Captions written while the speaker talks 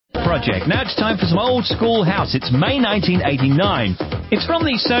project. Now it's time for some old school house. It's May 1989. It's from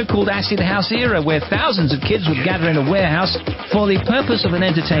the so-called acid house era where thousands of kids would gather in a warehouse for the purpose of an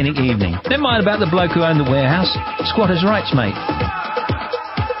entertaining evening. Never mind about the bloke who owned the warehouse. Squatters' rights, mate.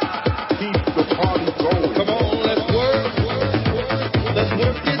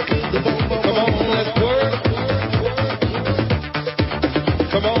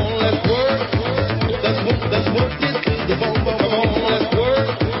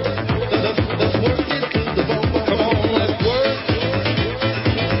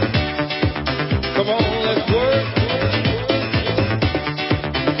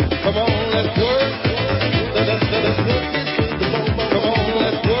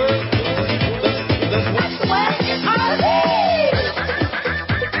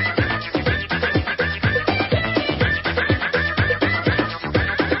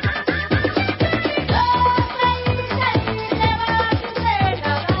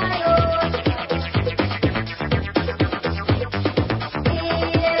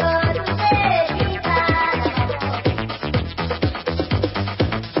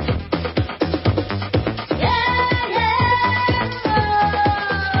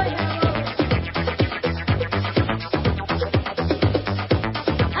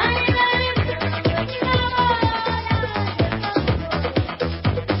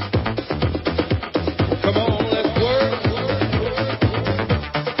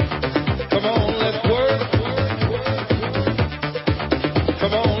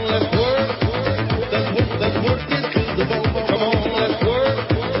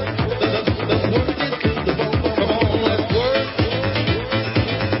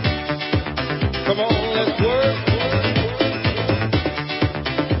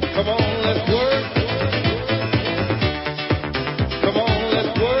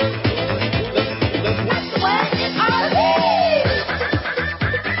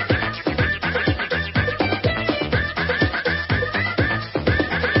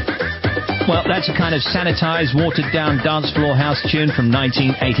 Well, that's a kind of sanitized, watered-down dance floor house tune from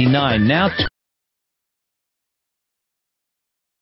 1989. Now